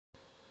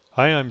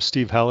Hi, I'm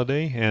Steve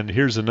Halladay, and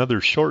here's another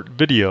short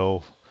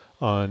video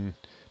on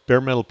bare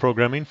metal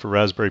programming for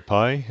Raspberry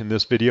Pi. In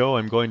this video,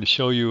 I'm going to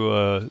show you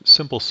a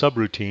simple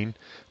subroutine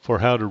for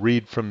how to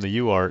read from the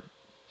Uart.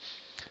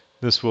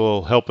 This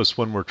will help us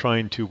when we're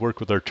trying to work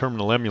with our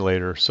terminal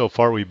emulator. So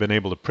far, we've been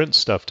able to print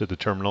stuff to the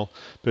terminal,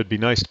 but it'd be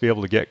nice to be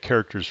able to get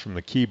characters from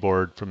the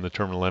keyboard from the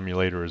terminal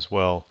emulator as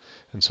well.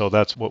 And so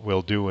that's what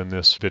we'll do in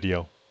this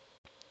video.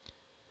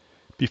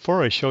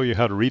 Before I show you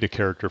how to read a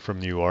character from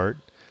the Uart,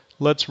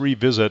 let's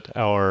revisit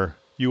our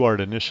Uart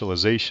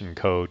initialization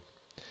code.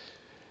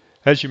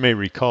 As you may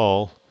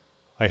recall,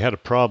 I had a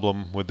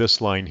problem with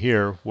this line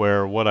here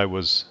where what I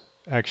was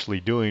actually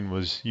doing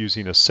was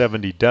using a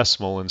 70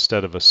 decimal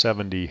instead of a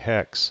 70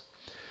 hex.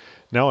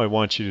 Now I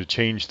want you to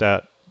change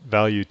that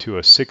value to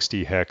a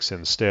 60 hex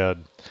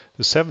instead.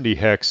 The 70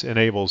 hex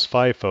enables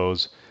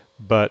FIFOs,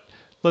 but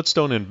let's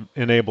don't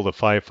enable the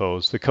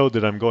FIFOs. The code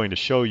that I'm going to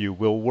show you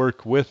will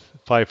work with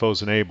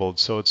FIFOs enabled,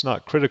 so it's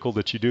not critical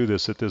that you do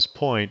this at this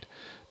point,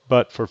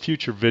 but for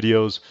future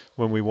videos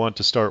when we want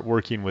to start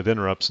working with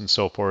interrupts and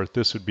so forth,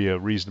 this would be a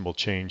reasonable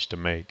change to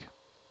make.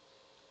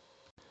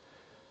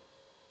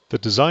 The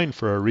design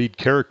for our read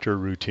character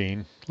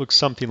routine looks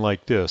something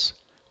like this.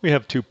 We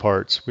have two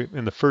parts.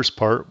 In the first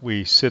part,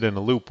 we sit in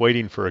a loop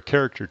waiting for a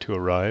character to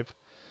arrive.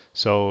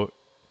 So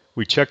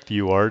we check the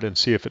Uart and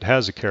see if it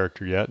has a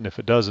character yet, and if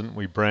it doesn't,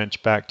 we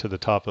branch back to the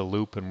top of the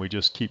loop and we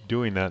just keep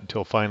doing that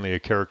until finally a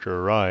character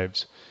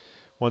arrives.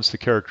 Once the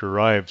character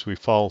arrives, we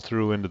follow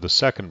through into the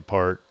second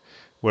part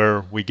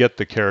where we get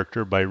the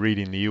character by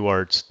reading the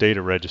Uart's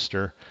data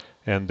register,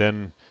 and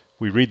then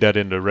we read that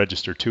into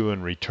register 2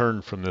 and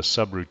return from this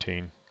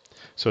subroutine.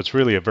 So it's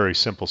really a very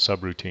simple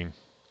subroutine.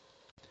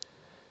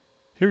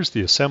 Here's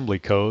the assembly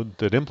code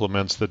that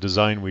implements the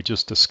design we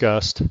just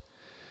discussed.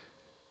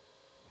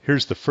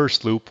 Here's the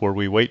first loop where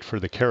we wait for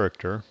the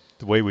character.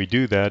 The way we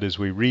do that is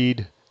we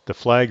read the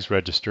flags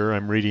register.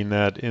 I'm reading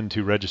that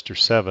into register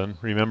 7.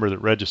 Remember that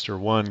register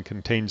 1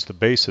 contains the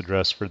base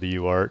address for the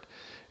Uart,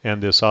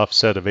 and this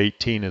offset of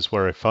 18 is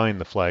where I find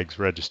the flags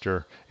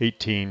register,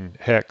 18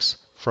 hex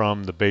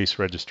from the base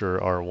register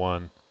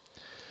R1.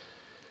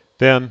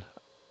 Then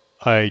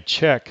I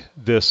check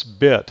this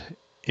bit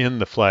in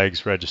the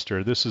flags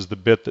register. This is the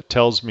bit that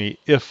tells me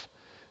if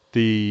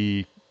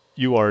the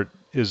Uart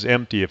is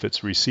empty, if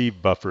its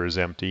receive buffer is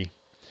empty.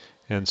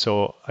 And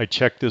so I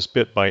check this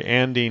bit by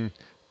ANDing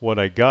what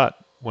I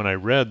got when I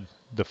read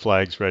the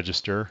flags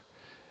register.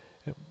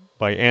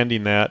 By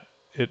ANDing that,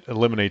 it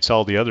eliminates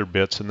all the other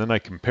bits, and then I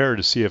compare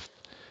to see if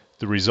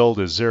the result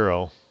is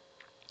 0.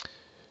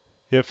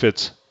 If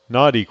it's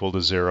not equal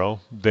to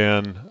 0,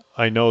 then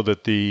I know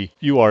that the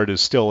Uart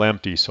is still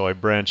empty, so I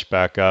branch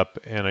back up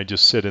and I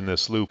just sit in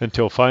this loop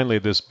until finally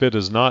this bit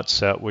is not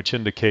set, which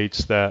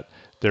indicates that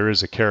there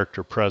is a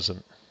character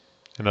present.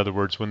 In other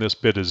words, when this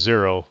bit is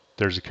 0,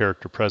 there's a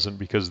character present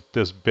because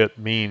this bit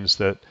means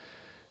that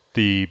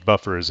the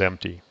buffer is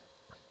empty.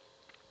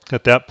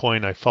 At that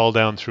point, I fall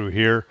down through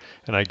here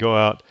and I go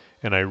out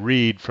and I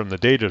read from the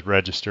data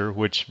register,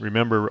 which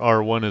remember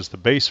R1 is the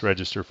base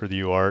register for the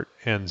Uart,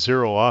 and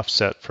 0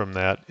 offset from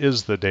that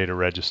is the data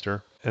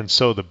register. And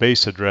so the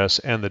base address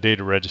and the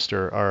data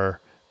register are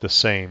the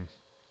same.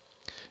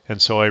 And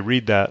so I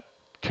read that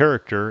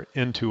character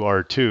into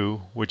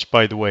R2, which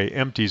by the way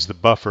empties the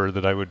buffer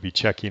that I would be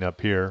checking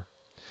up here.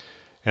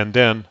 And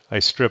then I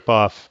strip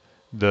off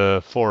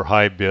the 4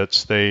 high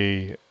bits.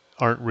 They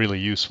aren't really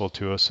useful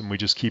to us, and we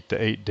just keep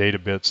the 8 data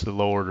bits, the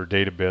low order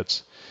data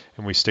bits,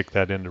 and we stick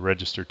that into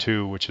register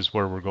 2, which is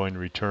where we're going to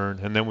return,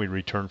 and then we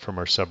return from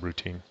our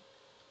subroutine.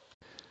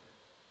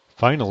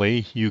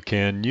 Finally, you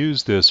can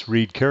use this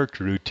read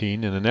character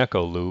routine in an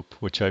echo loop,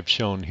 which I've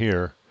shown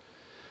here.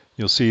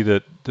 You'll see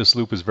that this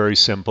loop is very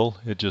simple.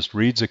 It just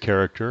reads a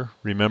character.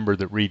 Remember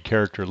that read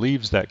character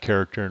leaves that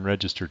character in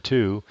register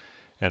 2,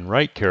 and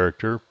write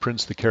character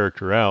prints the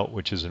character out,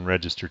 which is in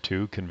register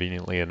 2,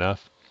 conveniently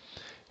enough.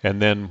 And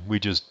then we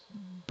just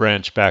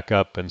branch back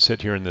up and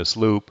sit here in this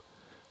loop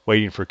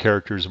waiting for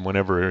characters, and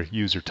whenever a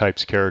user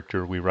types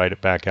character, we write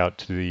it back out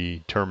to the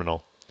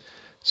terminal.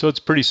 So it's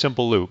a pretty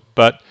simple loop,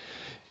 but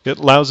it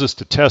allows us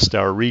to test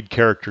our read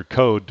character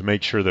code to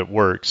make sure that it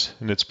works.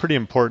 And it's pretty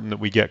important that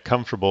we get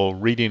comfortable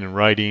reading and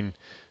writing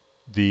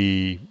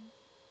the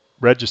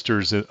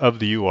registers of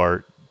the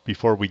Uart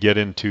before we get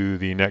into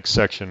the next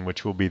section,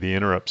 which will be the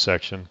interrupt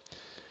section.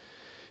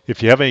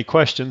 If you have any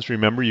questions,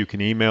 remember you can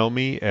email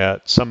me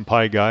at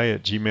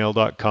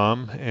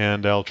somepiguy@gmail.com,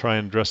 and I'll try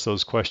and address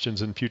those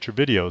questions in future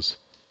videos.